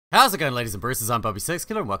How's it going, ladies and bruises? I'm Bobby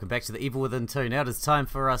Sixkilla and welcome back to The Evil Within 2. Now it is time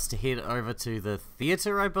for us to head over to the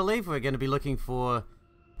theatre, I believe. We're going to be looking for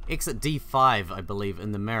exit D5, I believe,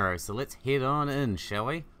 in the Marrow. So let's head on in, shall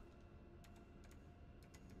we?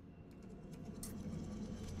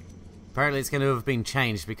 Apparently it's going to have been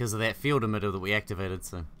changed because of that field emitter that we activated,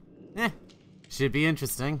 so... should be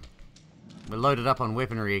interesting. We're loaded up on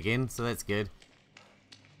weaponry again, so that's good.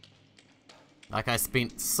 Like, I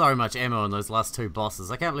spent so much ammo on those last two bosses.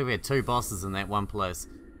 I can't believe we had two bosses in that one place.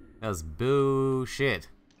 That was bullshit.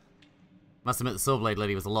 Must admit the Sawblade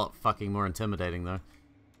lady was a lot fucking more intimidating, though.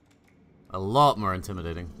 A lot more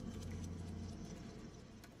intimidating.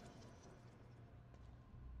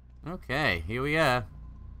 Okay, here we are.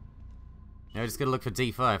 Now we just gotta look for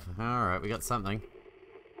D5. Alright, we got something.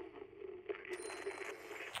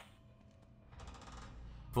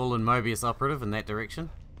 Fallen Mobius operative in that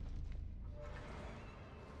direction.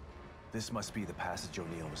 This must be the passage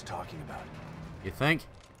O'Neill was talking about. You think?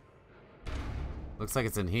 Looks like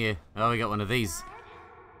it's in here. Oh, we got one of these.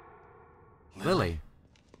 Lily.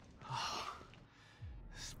 Oh,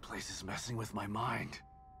 this place is messing with my mind.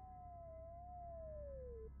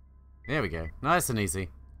 There we go. Nice and easy.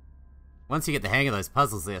 Once you get the hang of those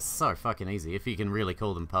puzzles, they're so fucking easy, if you can really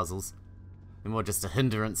call them puzzles. They're more just a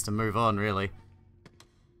hindrance to move on, really.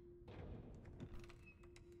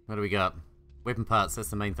 What do we got? Weapon parts, that's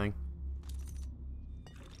the main thing.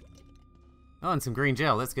 Oh, and some green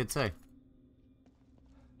gel, that's good too.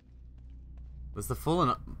 Was the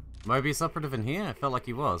fallen Mobius operative in here? I felt like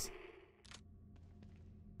he was.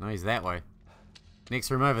 No, he's that way.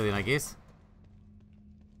 Next room over then, I guess.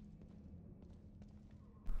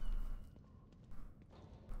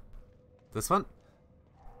 This one?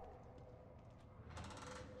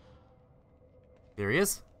 There he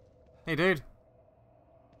is. Hey, dude.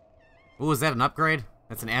 Oh, is that an upgrade?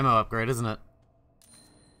 That's an ammo upgrade, isn't it?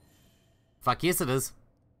 Fuck yes it is.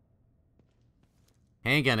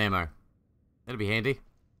 Handgun ammo. That'll be handy.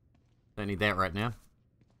 Don't need that right now.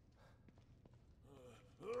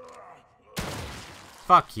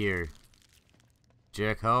 Fuck you.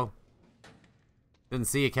 Jerkhole. Didn't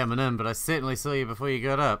see you coming in, but I certainly saw you before you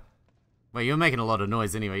got up. Well, you were making a lot of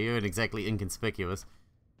noise anyway. You weren't exactly inconspicuous.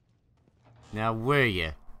 Now, were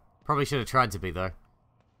you? Probably should have tried to be, though.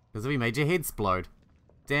 Because we made your head explode.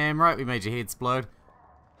 Damn right we made your head explode.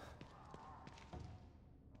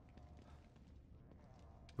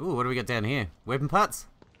 Ooh, what do we got down here? Weapon parts?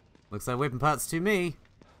 Looks like weapon parts to me.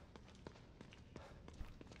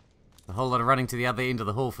 A whole lot of running to the other end of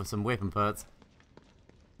the hall for some weapon parts.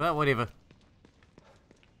 But whatever.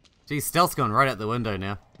 Geez, stealth's gone right out the window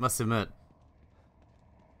now. Must admit.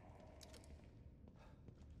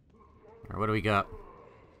 Alright, what do we got?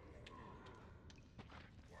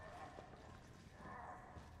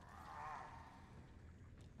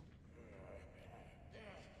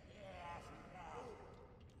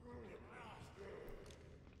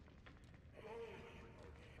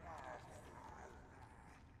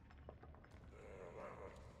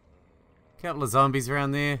 Couple of zombies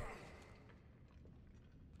around there.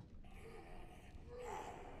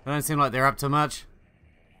 They don't seem like they're up to much,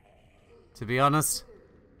 to be honest.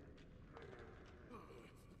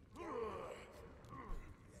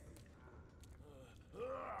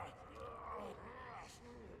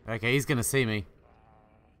 Okay, he's gonna see me.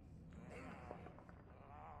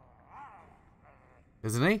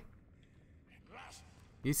 Isn't he?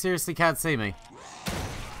 You seriously can't see me?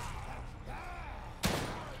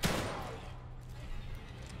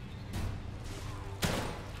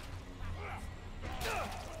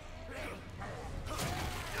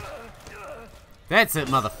 That's it,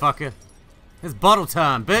 motherfucker. It's bottle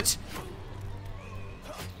time, bitch.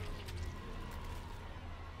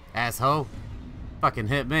 Asshole. Fucking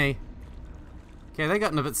hit me. Okay, they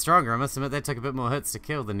gotten a bit stronger. I must admit they took a bit more hits to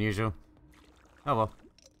kill than usual. Oh well.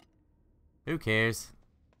 Who cares?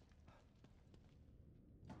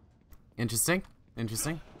 Interesting.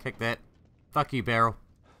 Interesting. Kick that. Fuck you, Barrel.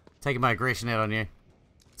 Taking my aggression out on you.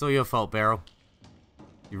 It's all your fault, Barrel.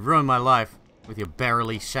 You ruined my life with your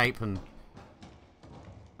barrel-y shape and...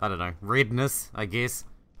 I don't know, redness, I guess.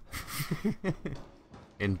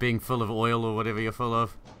 And being full of oil or whatever you're full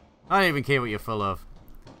of. I don't even care what you're full of.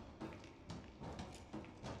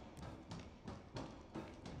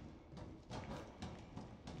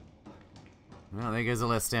 Well, there goes all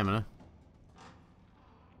that stamina.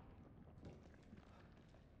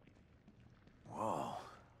 Whoa.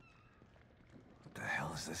 What the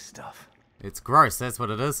hell is this stuff? It's gross, that's what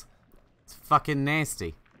it is. It's fucking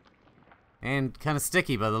nasty. And kind of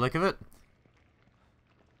sticky by the look of it.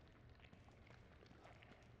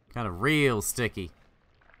 Kind of real sticky.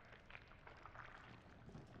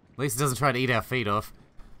 least it doesn't try to eat our feet off.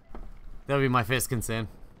 That would be my first concern.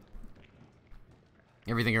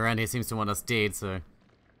 Everything around here seems to want us dead, so...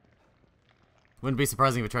 Wouldn't be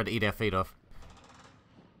surprising if it tried to eat our feet off.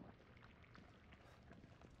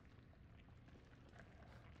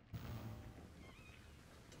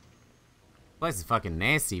 This place is fucking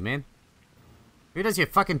nasty, man. Who does your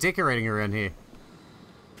fucking decorating around here?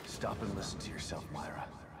 Stop and listen to yourself, Myra.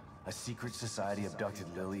 A secret society abducted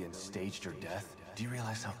Lily and staged her death? Do you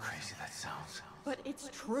realize how crazy that sounds? But it's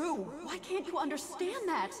true. Why can't you understand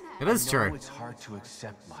that? It is I know true. it's hard to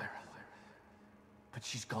accept, Myra. But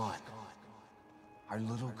she's gone. Our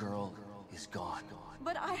little girl is gone.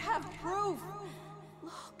 But I have proof.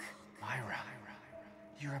 Look. Myra,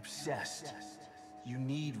 you're obsessed. You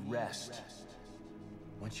need rest.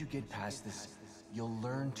 Once you get past this, you'll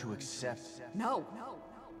learn to accept. No.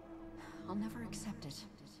 I'll never accept it.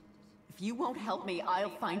 If you won't help me, I'll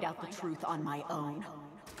find out the truth on my own.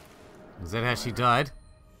 Is that how she died?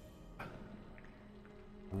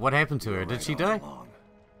 What happened to her? Did she die?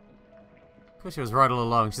 Of course she was right all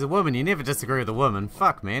along. She's a woman. You never disagree with a woman.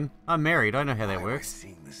 Fuck, man. I'm married. I know how that works.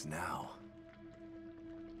 Seeing this now.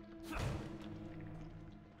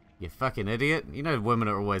 You fucking idiot. You know women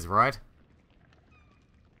are always right.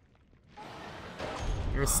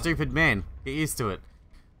 You're a stupid man. Get used to it.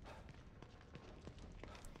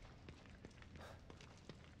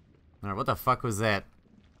 Alright, what the fuck was that?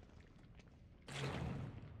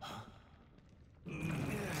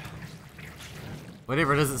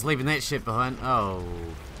 Whatever it is that's leaving that shit behind. Oh,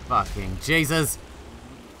 fucking Jesus.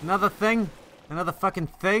 Another thing? Another fucking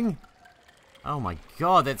thing? Oh my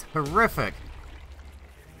god, that's horrific.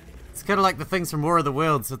 It's kind of like the things from War of the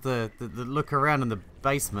Worlds with the look around in the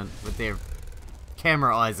basement with their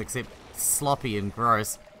camera eyes, except sloppy and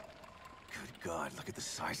gross. Good God, look at the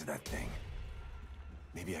size of that thing.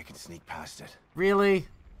 Maybe I can sneak past it. Really?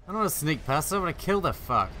 I don't want to sneak past it, I want to kill the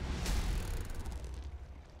fuck.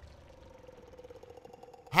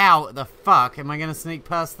 How the fuck am I going to sneak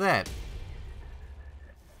past that?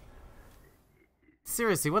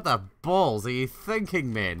 Seriously, what the balls are you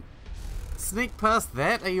thinking, man? Sneak past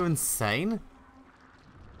that? Are you insane?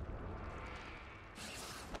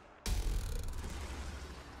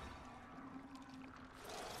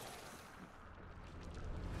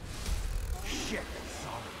 Shit!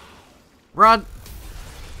 Run!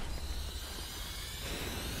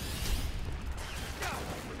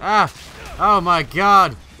 Ah! Oh my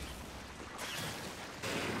god!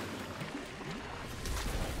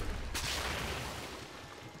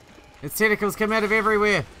 Its tentacles come out of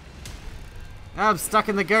everywhere! I'm stuck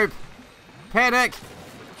in the goop! Panic!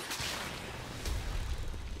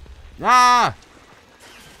 Ah!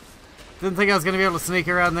 Didn't think I was going to be able to sneak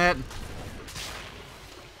around that.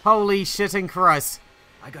 Holy shitting Christ.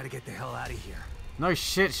 I gotta get the hell out of here. No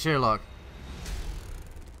shit, Sherlock.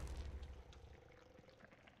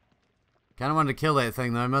 Kinda wanted to kill that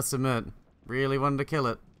thing though, I must admit. Really wanted to kill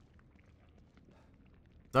it.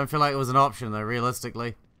 Don't feel like it was an option though,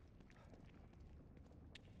 realistically.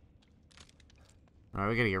 Alright,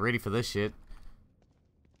 we gotta get ready for this shit.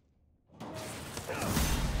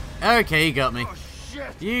 Okay, you got me. Oh,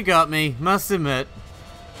 shit. You got me, must admit.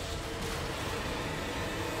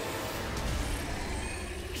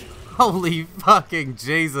 Holy fucking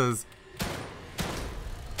Jesus.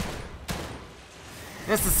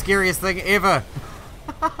 That's the scariest thing ever.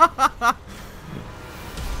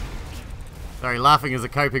 Sorry, laughing is a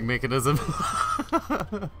coping mechanism.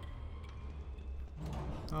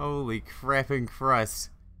 Holy crapping Christ.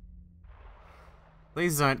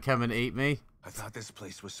 Please don't come and eat me. I thought this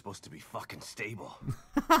place was supposed to be fucking stable.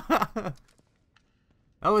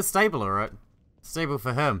 Oh, it's stable, alright. Stable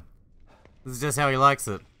for him. This is just how he likes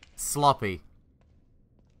it. Sloppy.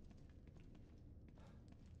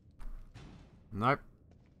 Nope.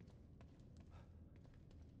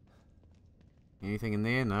 Anything in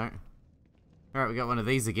there? No. Alright, we got one of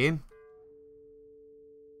these again.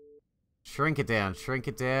 Shrink it down,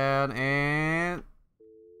 and...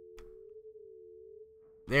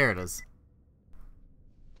 there it is.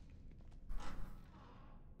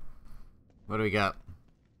 What do we got?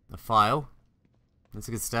 A file. That's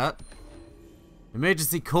a good start.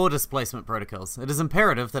 Emergency core displacement protocols. It is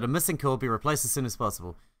imperative that a missing core be replaced as soon as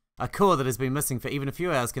possible. A core that has been missing for even a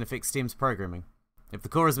few hours can affect STEM's programming. If the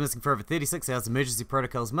core is missing for over 36 hours, emergency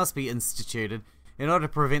protocols must be instituted in order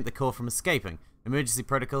to prevent the core from escaping. Emergency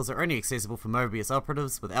protocols are only accessible for Mobius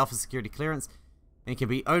operatives with Alpha security clearance and can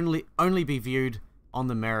be only be viewed on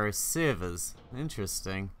the Marrow servers.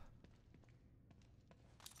 Interesting.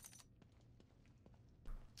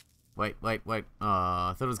 Wait. Oh,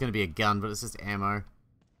 I thought it was going to be a gun, but it's just ammo. I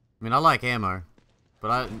mean, I like ammo.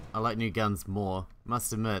 But I like new guns more,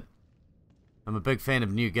 must admit. I'm a big fan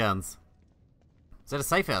of new guns. Is that a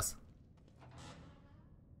safe house?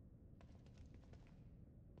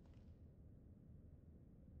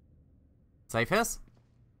 Safe house?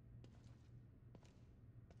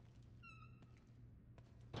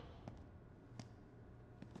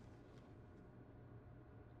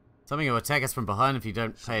 Something will attack us from behind if you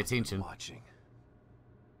don't pay attention. Watching.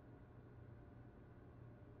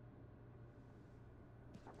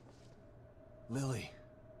 Lily.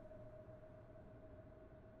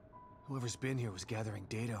 Whoever's been here was gathering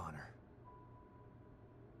data on her.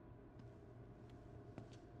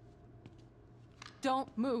 Don't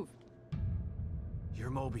move.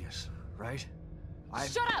 You're Mobius, right?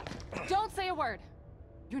 Shut up! Don't say a word.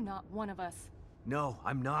 You're not one of us. No,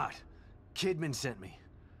 I'm not. Kidman sent me.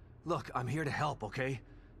 Look, I'm here to help, okay?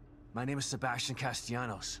 My name is Sebastian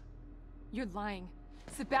Castellanos. You're lying.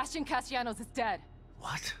 Sebastian Castellanos is dead.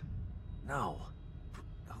 What? No.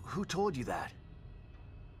 Who told you that?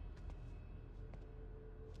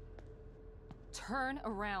 Turn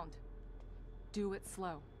around. Do it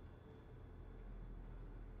slow.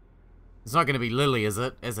 It's not going to be Lily, is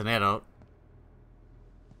it? As an adult.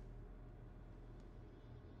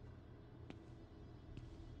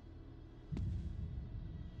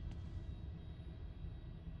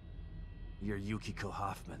 You're Yukiko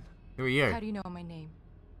Hoffman. Who are you? How do you know my name?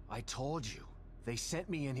 I told you. They sent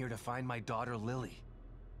me in here to find my daughter Lily.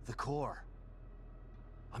 The core.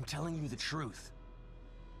 I'm telling you the truth.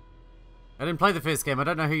 I didn't play the first game. I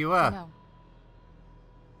don't know who you are. No.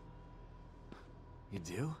 You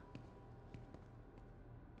do?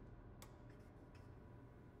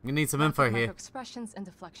 You need some info here. Expressions and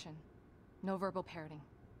deflection. No verbal parroting.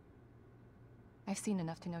 I've seen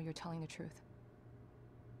enough to know you're telling the truth.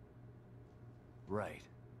 Right.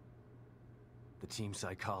 The team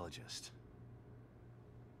psychologist.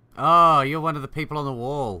 Oh, you're one of the people on the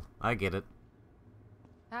wall. I get it.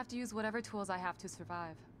 I have to use whatever tools I have to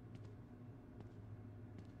survive.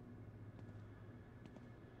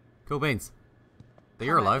 Cool beans. But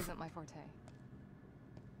you're Combat alive. isn't my forte.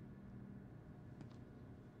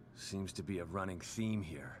 Seems to be a running theme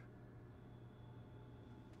here.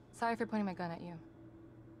 Sorry for pointing my gun at you.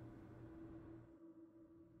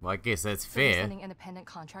 Well, I guess that's So you're fair. sending independent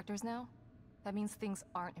contractors now? That means things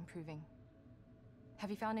aren't improving. Have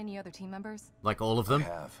you found any other team members? Like all of them? I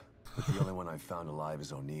have. But the only one I've found alive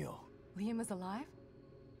is O'Neill. Liam is alive?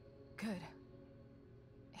 Good.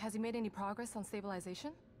 Has he made any progress on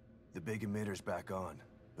stabilization? The big emitter's back on,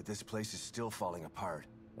 but this place is still falling apart.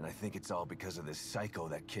 And I think it's all because of this psycho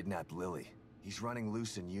that kidnapped Lily. He's running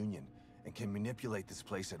loose in Union, and can manipulate this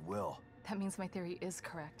place at will. That means my theory is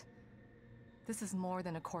correct. This is more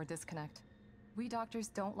than a core disconnect. We doctors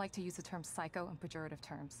don't like to use the term psycho in pejorative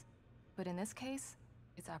terms. But in this case,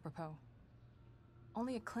 it's apropos.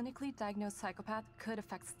 Only a clinically diagnosed psychopath could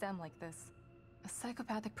affect STEM like this. A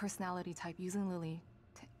psychopathic personality type using Lily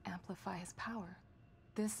to amplify his power.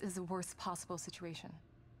 This is the worst possible situation.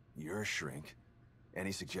 You're a shrink.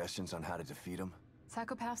 Any suggestions on how to defeat him?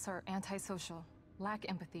 Psychopaths are antisocial, lack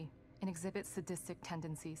empathy, and exhibit sadistic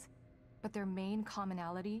tendencies. But their main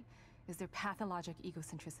commonality is their pathologic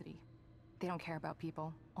egocentricity. They don't care about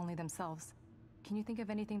people, only themselves. Can you think of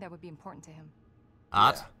anything that would be important to him?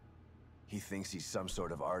 Art? Yeah. He thinks he's some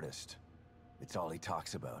sort of artist. It's all he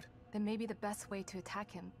talks about. Then maybe the best way to attack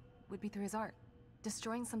him would be through his art.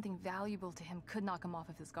 Destroying something valuable to him could knock him off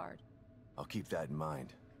of his guard. I'll keep that in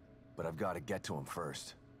mind. But I've got to get to him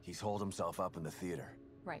first. He's holed himself up in the theater.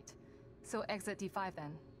 Right. So exit D5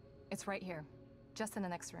 then. It's right here, just in the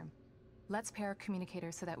next room. Let's pair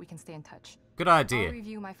communicators so that we can stay in touch. Good idea. I'll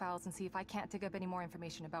review my files and see if I can't dig up any more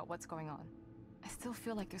information about what's going on. I still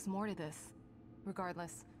feel like there's more to this.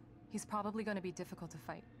 Regardless, he's probably going to be difficult to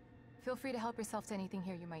fight. Feel free to help yourself to anything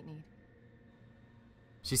here you might need.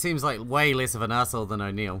 She seems like way less of an asshole than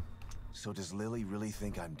O'Neill. So does Lily really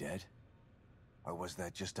think I'm dead? Or was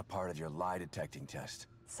that just a part of your lie detecting test?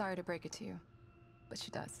 Sorry to break it to you, but she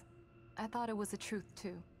does. I thought it was the truth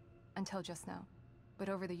too, until just now. But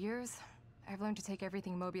over the years, I've learned to take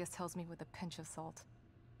everything Mobius tells me with a pinch of salt.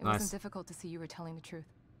 It Nice. wasn't difficult to see you were telling the truth.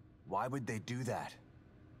 Why would they do that?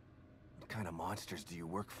 What kind of monsters do you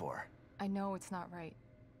work for? I know it's not right.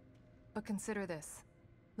 But consider this.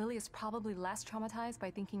 Lily is probably less traumatized by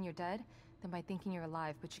thinking you're dead than by thinking you're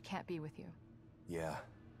alive, but she can't be with you. Yeah,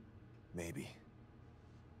 maybe.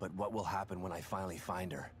 But what will happen when I finally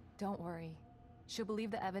find her? Don't worry. She'll believe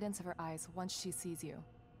the evidence of her eyes once she sees you.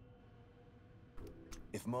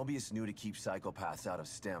 If Mobius knew to keep psychopaths out of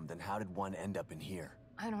STEM, then how did one end up in here?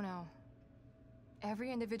 I don't know.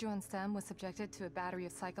 Every individual in STEM was subjected to a battery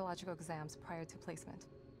of psychological exams prior to placement.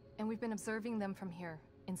 And we've been observing them from here,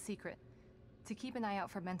 in secret, to keep an eye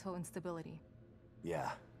out for mental instability.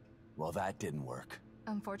 Yeah. Well, that didn't work.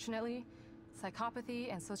 Unfortunately,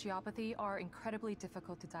 psychopathy and sociopathy are incredibly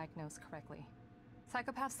difficult to diagnose correctly.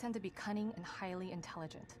 Psychopaths tend to be cunning and highly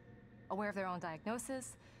intelligent. Aware of their own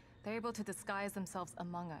diagnosis, they're able to disguise themselves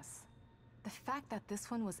among us. The fact that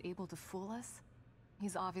this one was able to fool us,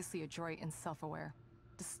 he's obviously adroit and self-aware.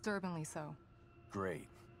 Disturbingly so. Great.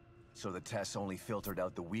 So the tests only filtered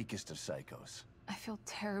out the weakest of psychos. I feel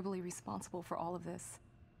terribly responsible for all of this.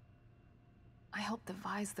 I helped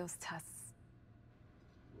devise those tests.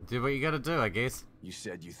 Do what you gotta do, I guess. You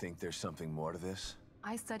said you think there's something more to this?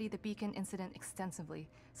 I studied the Beacon incident extensively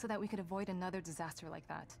so that we could avoid another disaster like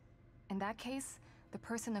that. In that case, the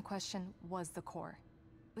person in question was the core.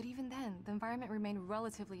 But even then, the environment remained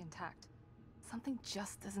relatively intact. Something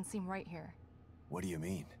just doesn't seem right here. What do you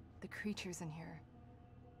mean? The creatures in here.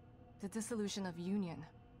 The dissolution of Union.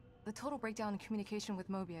 The total breakdown in communication with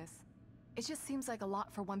Mobius. It just seems like a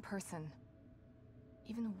lot for one person.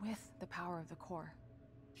 Even with the power of the core.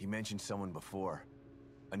 He mentioned someone before.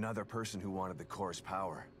 Another person who wanted the core's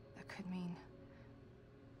power. That could mean...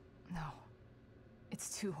 No.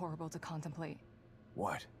 It's too horrible to contemplate.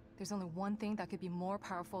 What? There's only one thing that could be more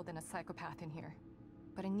powerful than a psychopath in here.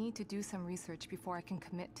 But I need to do some research before I can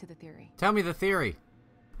commit to the theory. Tell me the theory.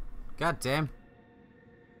 God damn.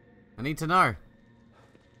 I need to know.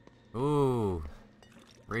 Ooh.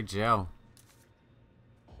 Red gel.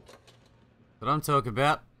 What I'm talking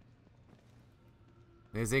about.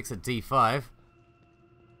 There's exit D5.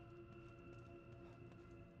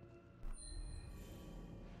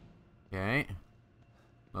 Okay.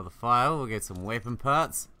 Another file. We'll get some weapon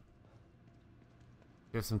parts.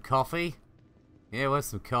 We have some coffee. Yeah, we'll have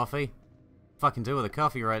some coffee. Fucking do with the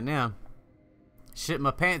coffee right now. Shit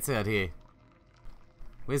my pants out here.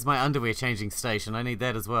 Where's my underwear changing station? I need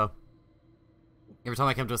that as well. Every time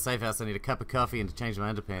I come to a safe house, I need a cup of coffee and to change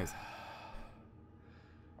my underpants.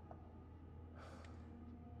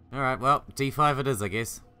 Alright, well, D5 it is, I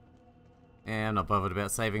guess. Yeah, I'm not bothered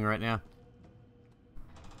about saving right now.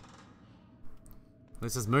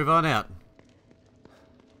 Let's just move on out.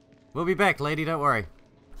 We'll be back, lady, don't worry.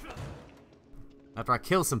 After I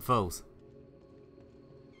kill some fools.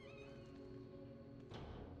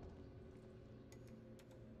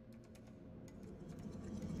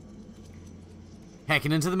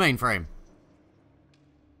 Hacking into the mainframe.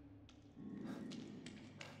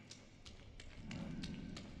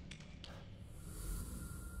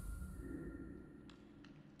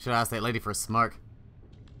 Should ask that lady for a smoke.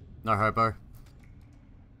 No hopo.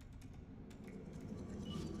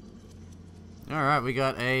 Alright, we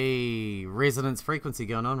got a resonance frequency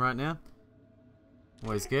going on right now.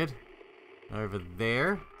 Always good. Over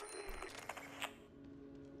there.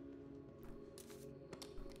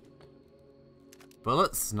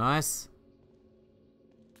 Bullets, nice.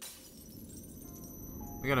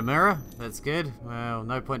 We got a mirror, that's good. Well,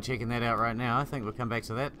 no point checking that out right now. I think we'll come back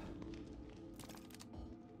to that.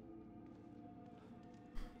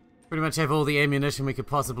 Pretty much have all the ammunition we could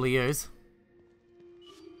possibly use.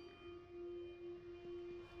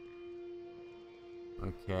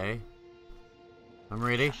 Okay. I'm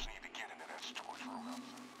ready.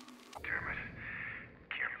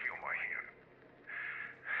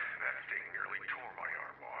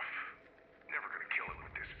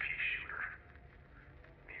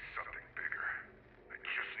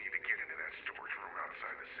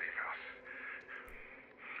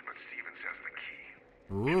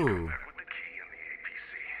 Ooh.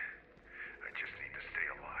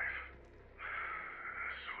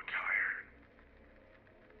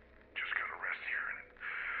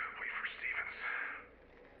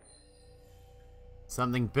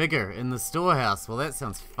 Something bigger in the storehouse. Well, that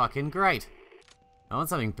sounds fucking great. I want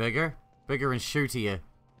something bigger. Bigger and shootier.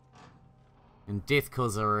 And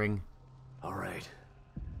death-causing. Alright.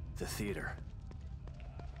 The theater.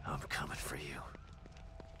 I'm coming for you.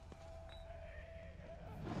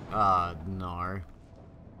 Ah, no.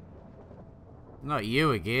 Not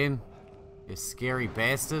you again. You scary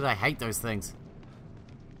bastard. I hate those things.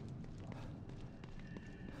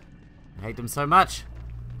 I hate them so much.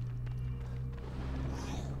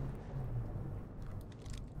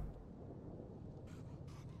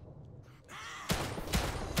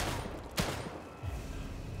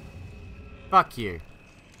 Fuck you.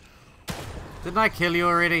 Didn't I kill you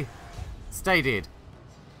already? Stay dead.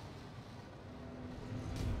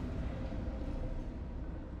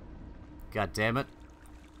 God damn it.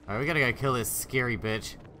 Alright, we gotta go kill this scary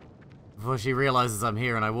bitch before she realizes I'm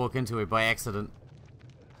here and I walk into it by accident.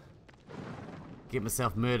 get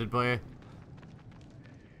myself murdered by her.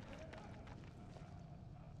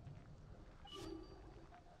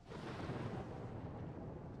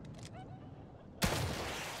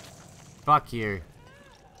 Fuck you.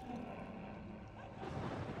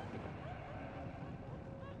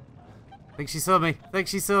 Think she saw me. Think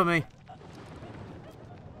she saw me.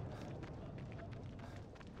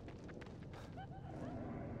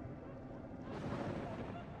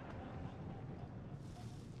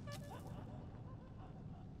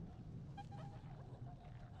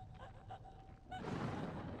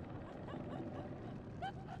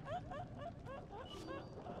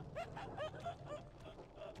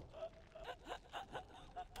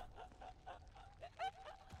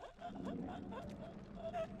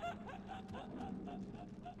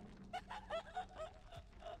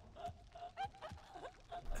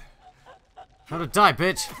 How to die,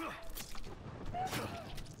 bitch!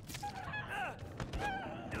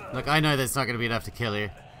 Look, I know that's not gonna be enough to kill you.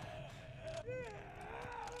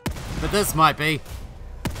 But this might be.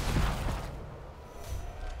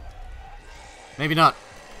 Maybe not.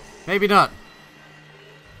 Maybe not.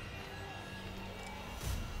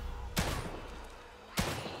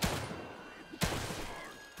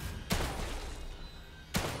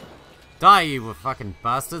 Die, you fucking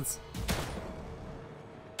bastards.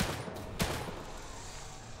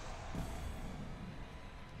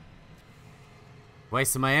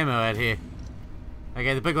 Wasting my ammo out here.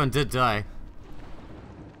 Okay, the big one did die.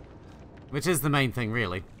 Which is the main thing,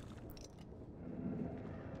 really.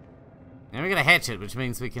 Now we got a hatchet, which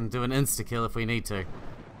means we can do an insta-kill if we need to.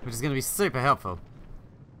 Which is going to be super helpful.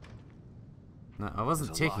 No, I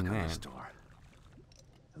wasn't checking that. This door.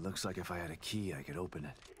 It looks like if I had a key, I could open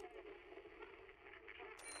it.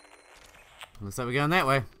 Looks like we're going that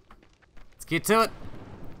way. Let's get to it.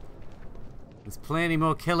 There's plenty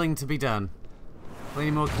more killing to be done.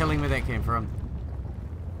 Plenty more killing where that came from.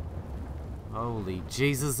 Holy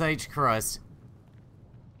Jesus H. Christ.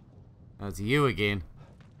 Oh, it's you again.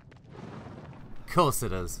 Of course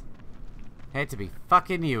it is. Had to be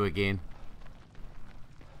fucking you again.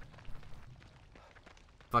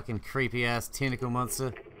 Fucking creepy ass tentacle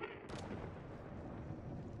monster.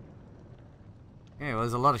 Yeah, well,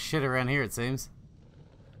 there's a lot of shit around here, it seems.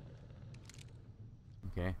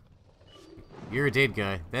 Okay. You're a dead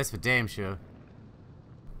guy. That's for damn sure.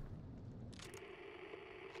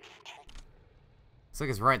 Looks like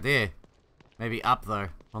it's right there. Maybe up, though.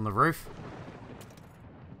 On the roof.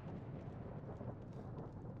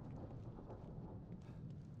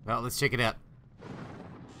 Well, let's check it out.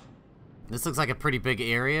 This looks like a pretty big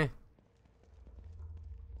area.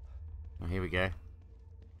 Oh, here we go.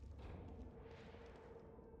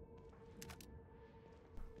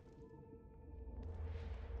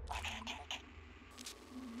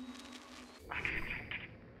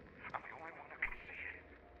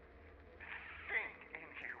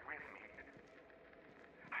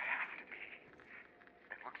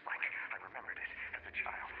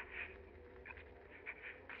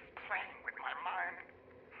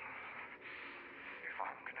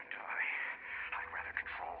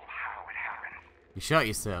 You shot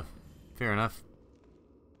yourself. Fair enough.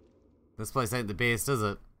 This place ain't the best, is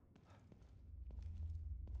it?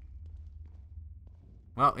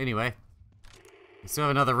 Well, anyway. We still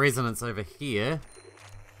have another resonance over here.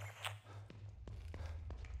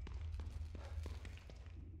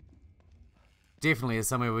 Definitely is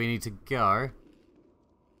somewhere we need to go.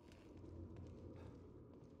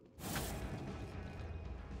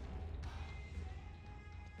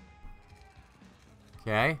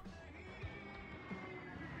 Okay.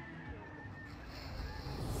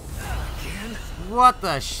 What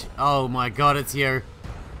the oh my god, it's you.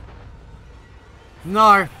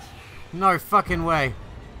 No. No fucking way.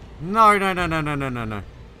 No, no, no, no, no, no, no, no.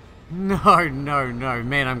 No, no, no.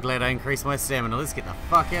 Man, I'm glad I increased my stamina. Let's get the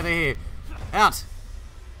fuck out of here. Out.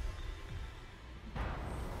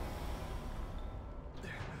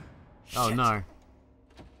 Oh no.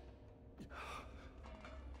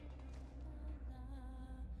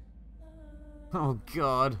 Oh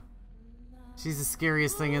god. She's the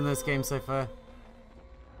scariest thing in this game so far.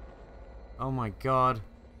 Oh my god.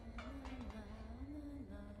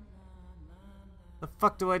 The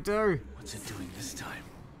fuck do I do? What's it doing this time?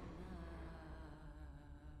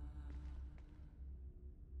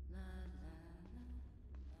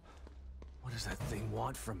 What does that thing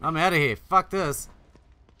want from me? I'm out of here. Fuck this.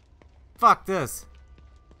 Fuck this.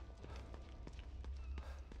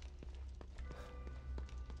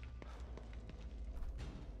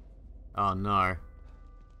 Oh no.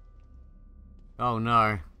 Oh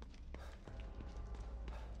no.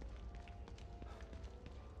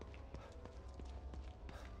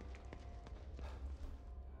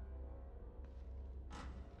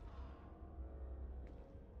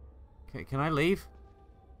 Okay, can I leave?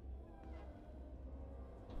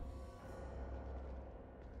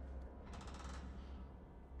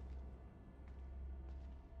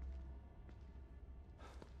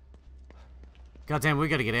 Goddamn, we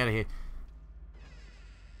gotta get out of here.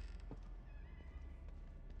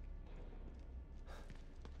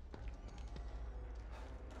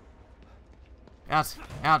 Out,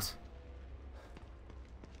 out.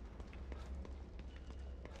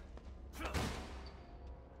 There's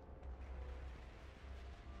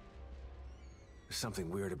something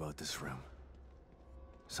weird about this room.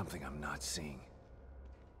 Something I'm not seeing.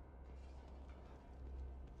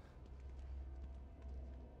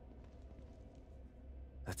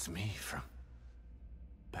 That's me from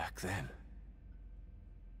back then.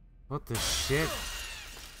 What the shit?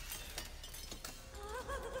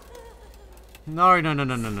 No, no, no,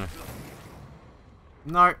 no, no, no.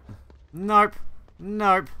 Nope. Nope.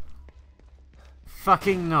 Nope.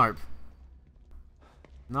 Fucking nope.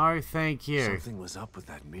 No, thank you. Something was up with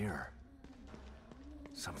that mirror.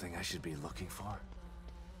 Something I should be looking for.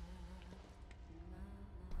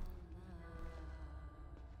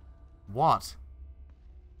 What?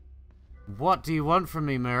 What do you want from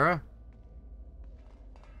me, mirror?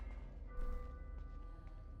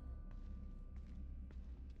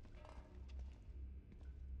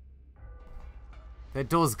 That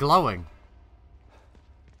door's glowing.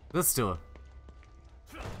 This door.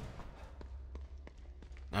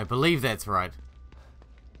 I believe that's right.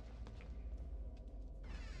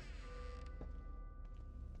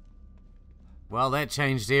 Well, that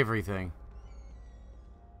changed everything.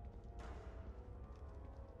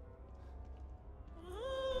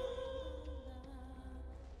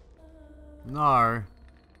 No.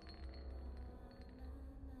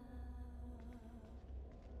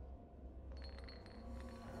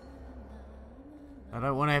 I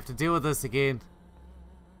don't want to have to deal with this again.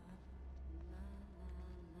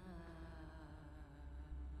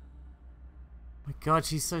 My God,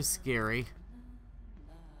 she's so scary.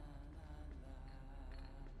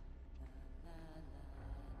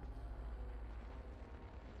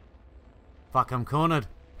 Fuck, I'm cornered.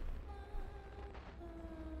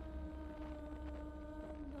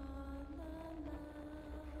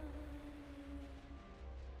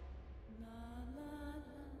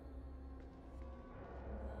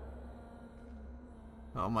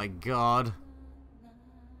 Oh my God.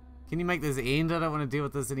 Can you make this end? I don't want to deal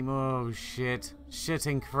with this anymore. Oh shit.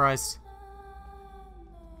 Shitting Christ.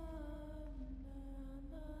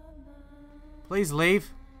 Please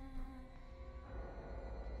leave.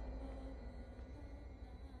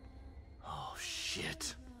 Oh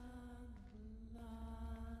shit.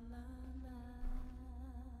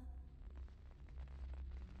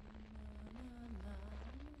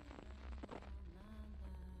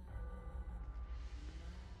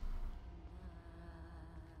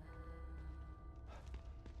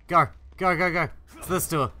 Go. Go, go, go. It's this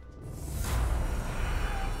door.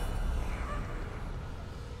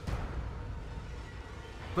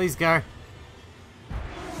 Please go.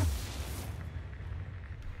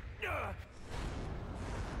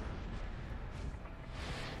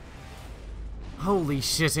 Holy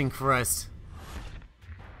shitting Christ.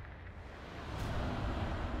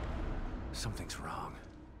 Something's wrong.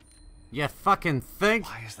 You fucking think?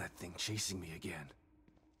 Why is that thing chasing me again?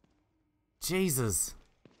 Jesus.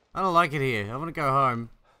 I don't like it here. I want to go home.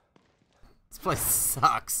 This place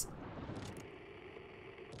sucks.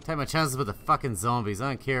 Take my chances with the fucking zombies. I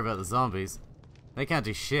don't care about the zombies. They can't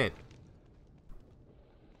do shit.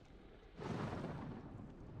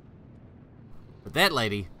 But that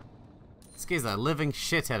lady scares the living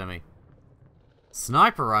shit out of me.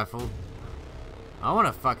 Sniper rifle? I want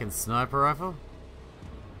a fucking sniper rifle.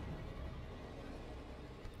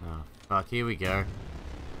 Oh, fuck. Here we go.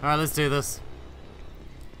 Alright, let's do this.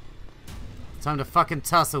 Time to fucking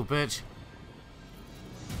tussle, bitch.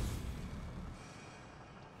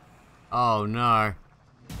 Oh no.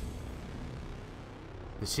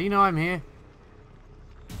 Does she know I'm here?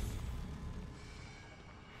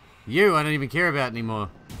 You, I don't even care about anymore.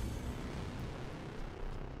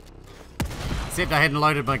 Except I hadn't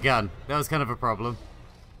loaded my gun. That was kind of a problem.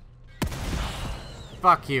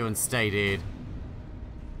 Fuck you and stay dead.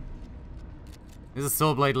 There's a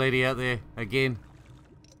saw blade lady out there, again.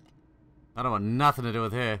 I don't want nothing to do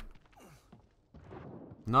with her.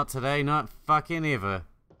 Not today, not fucking ever.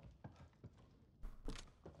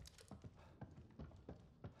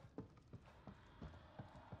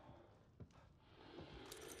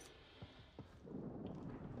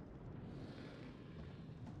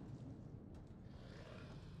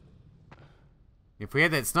 If we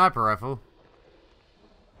had that sniper rifle,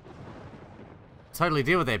 totally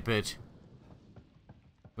deal with that bitch.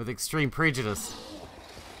 with extreme prejudice.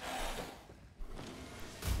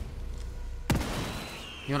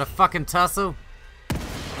 You want a fucking tussle?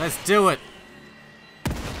 Let's do it!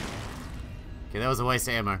 Okay, that was a waste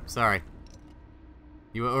of ammo. Sorry.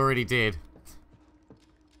 You were already dead.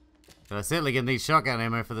 But I certainly gonna need shotgun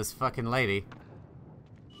ammo for this fucking lady.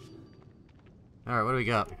 Alright, what do we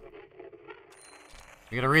got?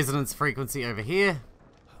 We got a resonance frequency over here.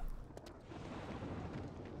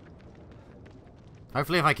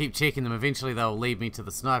 Hopefully if I keep checking them, eventually they'll lead me to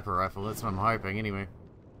the sniper rifle. That's what I'm hoping, anyway.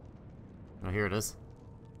 Oh, here it is.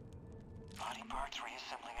 Body parts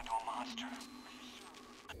reassembling into a monster.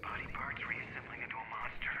 Body parts reassembling into a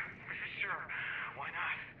monster. Sure, why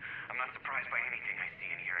not? I'm not surprised by anything I see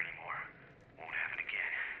in here anymore. Won't happen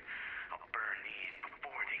again. I'll burn these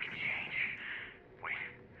before they can change. Wait.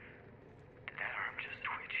 Did that arm just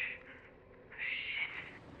twitch? Shit.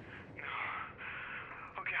 No.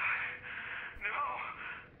 Oh god. No.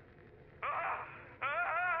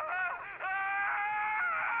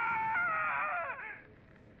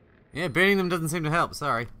 Yeah, burning them doesn't seem to help,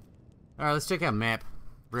 sorry. Alright, let's check our map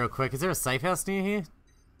real quick. Is there a safe house near here?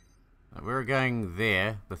 We're going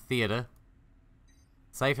there, the theater.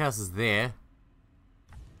 Safe house is there.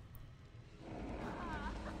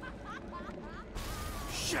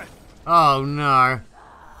 Shit! Oh no.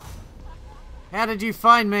 How did you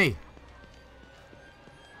find me?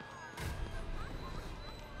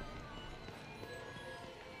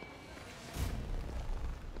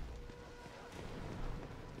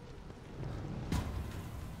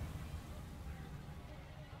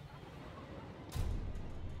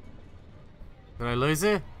 Did I lose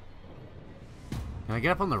her? Can I get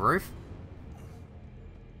up on the roof?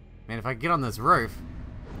 Man, if I could get on this roof,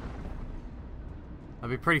 I'd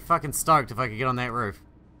be pretty fucking stoked if I could get on that roof.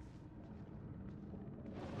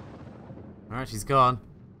 Alright, she's gone.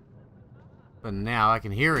 But now I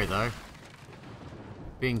can hear her though.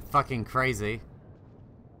 Being fucking crazy.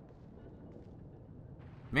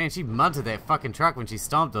 Man, she munted that fucking truck when she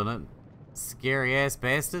stomped on it. Scary ass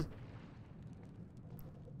bastard.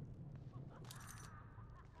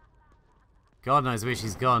 God knows where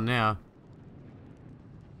she's gone now.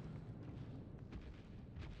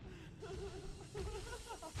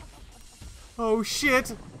 Oh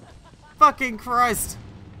shit! Fucking Christ!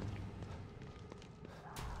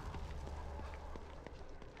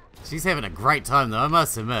 She's having a great time though, I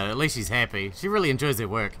must admit. At least she's happy. She really enjoys her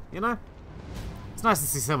work, you know? It's nice to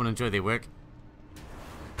see someone enjoy their work.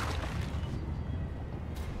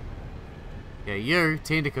 Yeah, you,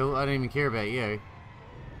 Tentacle, I don't even care about you.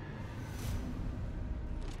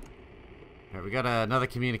 Alright, we got another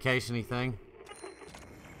communication-y thing.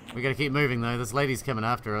 We gotta keep moving though, this lady's coming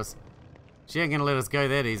after us. She ain't gonna let us go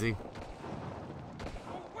that easy.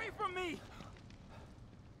 Away from me!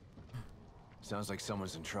 Sounds like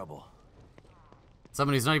someone's in trouble.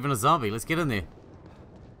 Someone who's not even a zombie, let's get in there.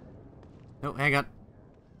 Oh, hang on.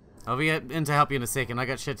 I'll be in to help you in a second, I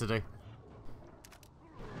got shit to do.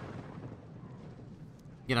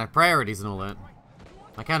 You know, priorities and all that.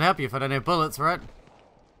 I can't help you if I don't have bullets, right?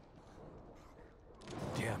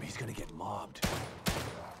 Damn, he's gonna get mobbed.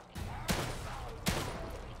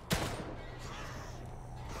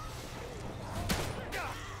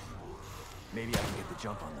 Maybe I can get the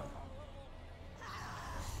jump on them.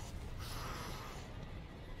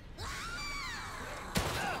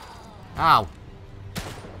 Ow.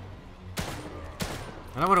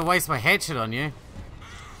 I don't want to waste my hatchet on you.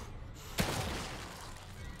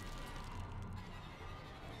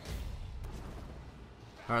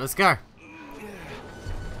 Alright, let's go.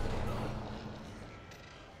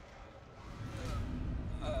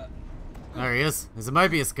 There he is. There's a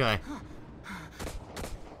Mobius guy.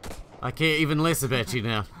 I care even less about you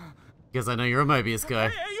now. Because I know you're a Mobius guy.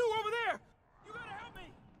 Hey, you over there! You gotta help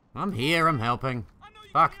me! I'm here, I'm helping.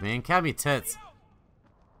 Fuck, man, calm your tits.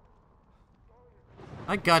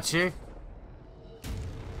 I got you.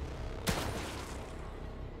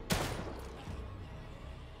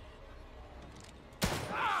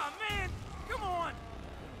 Ah, man! Come on!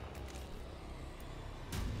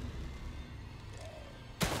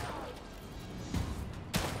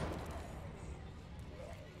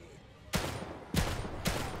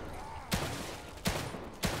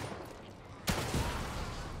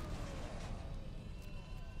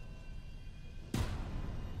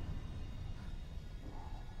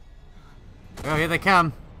 Oh, here they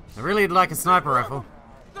come. I really would like a sniper rifle.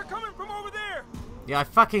 They're coming from over there! Yeah, I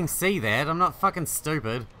fucking see that. I'm not fucking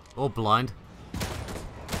stupid. Or blind.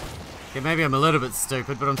 Okay, maybe I'm a little bit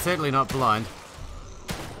stupid, but I'm certainly not blind.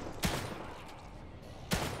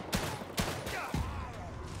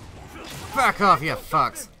 Fuck off, you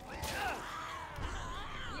fucks.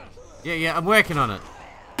 Yeah, I'm working on it.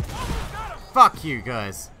 Fuck you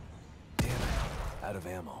guys. Damn it. Out of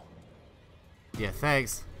ammo. Yeah,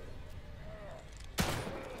 thanks.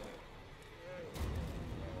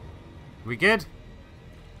 We good?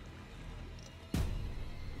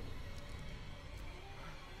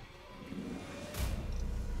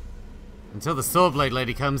 Until the swordblade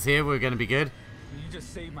lady comes here, we're gonna be good. You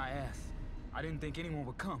just saved my ass. I didn't think anyone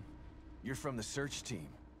would come. You're from the search team.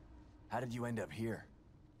 How did you end up here?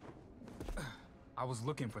 I was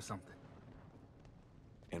looking for something.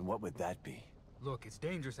 And what would that be? Look, it's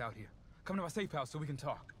dangerous out here. Come to my safe house so we can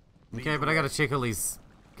talk. Okay, but I gotta check all these.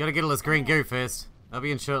 Gotta get all this green goo first. I'll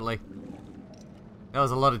be in shortly. That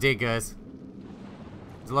was a lot of dead guys.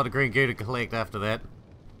 There's a lot of green goo to collect after that.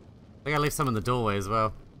 I think I left some in the doorway as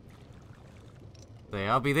well. There,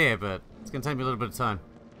 I'll be there, but it's gonna take me a little bit of time.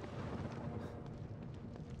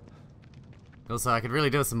 Also, I could really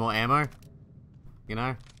do with some more ammo. You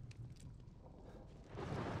know?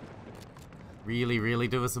 Really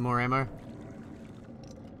do with some more ammo.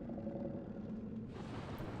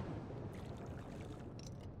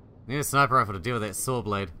 Need a sniper rifle to deal with that saw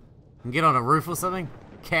blade. Can get on a roof or something?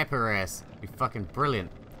 Cap her ass. Be fucking brilliant.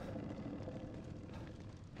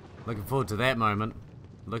 Looking forward to that moment.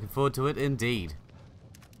 Looking forward to it indeed.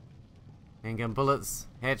 Handgun bullets.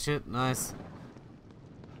 Hatchet. Nice.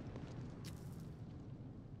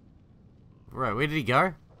 Right, where did he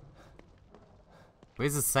go?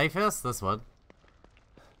 Where's the safe house? This one.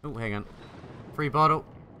 Oh, hang on. Free bottle.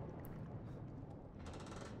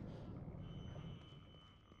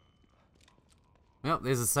 Well,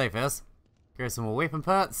 there's a safe house. Grab some more weapon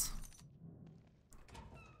parts.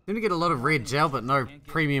 Gonna get a lot of red gel, but no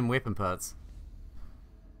premium weapon parts.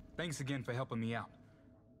 Thanks again for helping me out.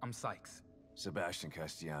 I'm Sykes. Sebastian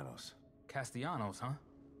Castellanos. Castellanos, huh?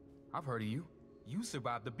 I've heard of you. You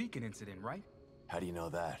survived the Beacon incident, right? How do you know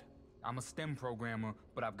that? I'm a STEM programmer,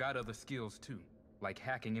 but I've got other skills too, like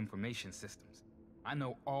hacking information systems. I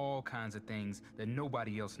know all kinds of things that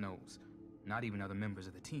nobody else knows, not even other members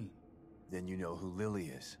of the team. Then you know who Lily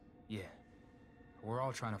is. Yeah. We're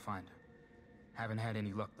all trying to find her. Haven't had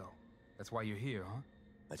any luck though. That's why you're here, huh?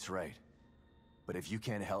 That's right. But if you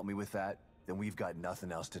can't help me with that, then we've got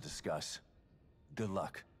nothing else to discuss. Good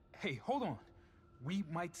luck. Hey, hold on. We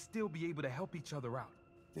might still be able to help each other out.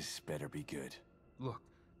 This better be good. Look,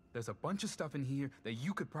 there's a bunch of stuff in here that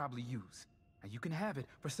you could probably use. And you can have it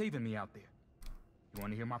for saving me out there. You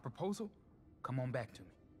want to hear my proposal? Come on back to me.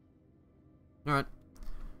 Alright.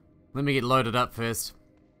 Let me get loaded up first.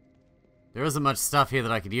 There isn't much stuff here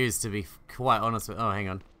that I could use, to be quite honest with. Oh, hang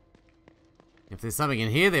on. If there's something in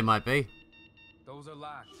here, there might be. Those are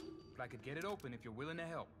locked, but I could get it open if you're willing to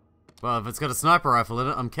help. Well, if it's got a sniper rifle in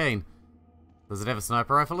it, I'm keen. Does it have a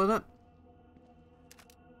sniper rifle in it?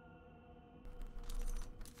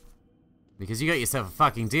 Because you got yourself a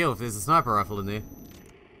fucking deal if there's a sniper rifle in there.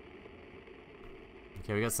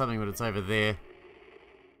 Okay, we got something, but it's over there.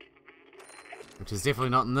 Which is definitely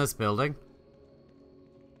not in this building.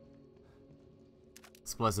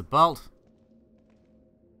 Explosive bolt.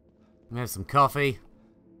 Have some coffee.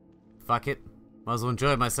 Fuck it. Might as well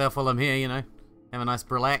enjoy myself while I'm here, you know. Have a nice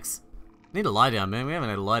relax. Need to lie down, man. We haven't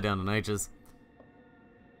had a lie down in ages.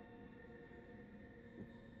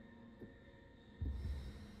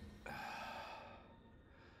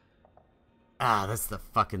 Ah, that's the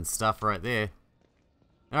fucking stuff right there.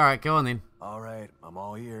 Alright, go on then. Alright, I'm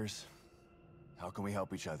all ears. How can we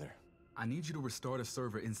help each other? I need you to restore the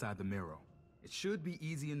server inside the Mirror. It should be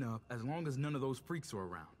easy enough as long as none of those freaks are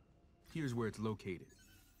around. Here's where it's located.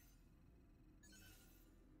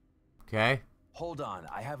 Okay. Hold on,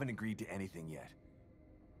 I haven't agreed to anything yet.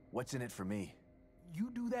 What's in it for me?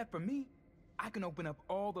 You do that for me, I can open up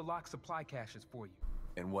all the locked supply caches for you.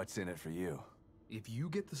 And what's in it for you? If you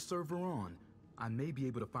get the server on, I may be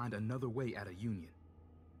able to find another way out of Union.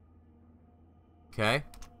 Okay.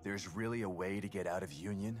 There's really a way to get out of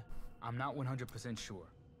Union? I'm not 100% sure,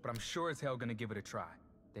 but I'm sure as hell gonna give it a try.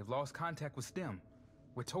 They've lost contact with STEM.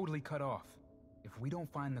 We're totally cut off. If we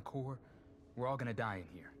don't find the core, we're all gonna die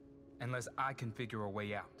in here. Unless I can figure a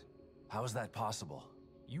way out. How is that possible?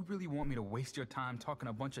 You really want me to waste your time talking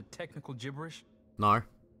a bunch of technical gibberish? No.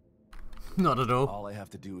 Not at all. All I have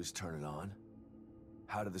to do is turn it on.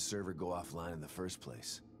 How did the server go offline in the first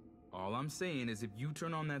place? All I'm saying is if you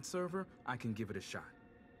turn on that server, I can give it a shot.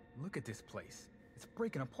 Look at this place. It's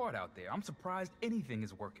breaking apart out there. I'm surprised anything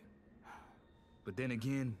is working. But then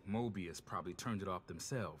again, Mobius probably turned it off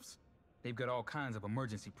themselves. They've got all kinds of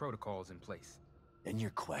emergency protocols in place. And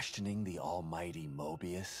you're questioning the almighty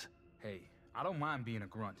Mobius? Hey, I don't mind being a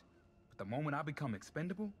grunt. But the moment I become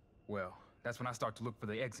expendable, well, that's when I start to look for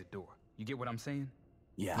the exit door. You get what I'm saying?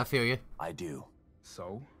 Yeah, I feel you. I do.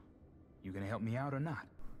 So, you gonna help me out or not?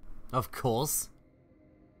 Of course.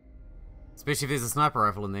 Especially if there's a sniper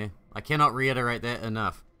rifle in there. I cannot reiterate that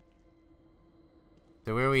enough.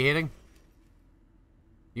 So where are we heading?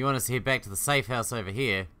 You want us to head back to the safe house over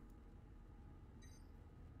here.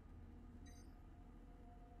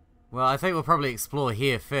 Well, I think we'll probably explore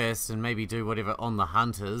here first and maybe do whatever On the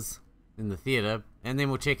Hunt is in the theater. And then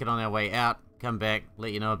we'll check it on our way out, come back,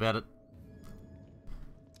 let you know about it.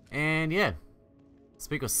 And yeah.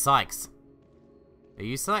 Speak with Sykes. Are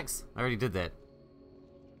you Sykes? I already did that.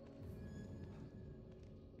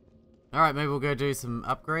 Alright, maybe we'll go do some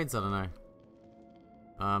upgrades, I don't know.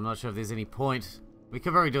 I'm not sure if there's any point. We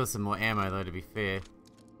could probably do with some more ammo though, to be fair.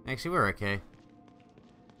 Actually, we're okay.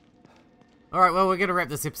 Alright, well, we're going to wrap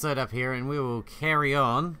this episode up here, and we will carry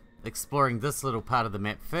on exploring this little part of the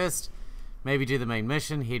map first. Maybe do the main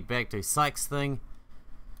mission, head back to Sykes' thing.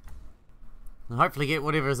 And hopefully get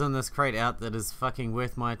whatever is in this crate out that is fucking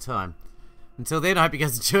worth my time. Until then, I hope you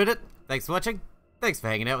guys enjoyed it. Thanks for watching. Thanks for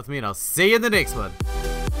hanging out with me, and I'll see you in the next one.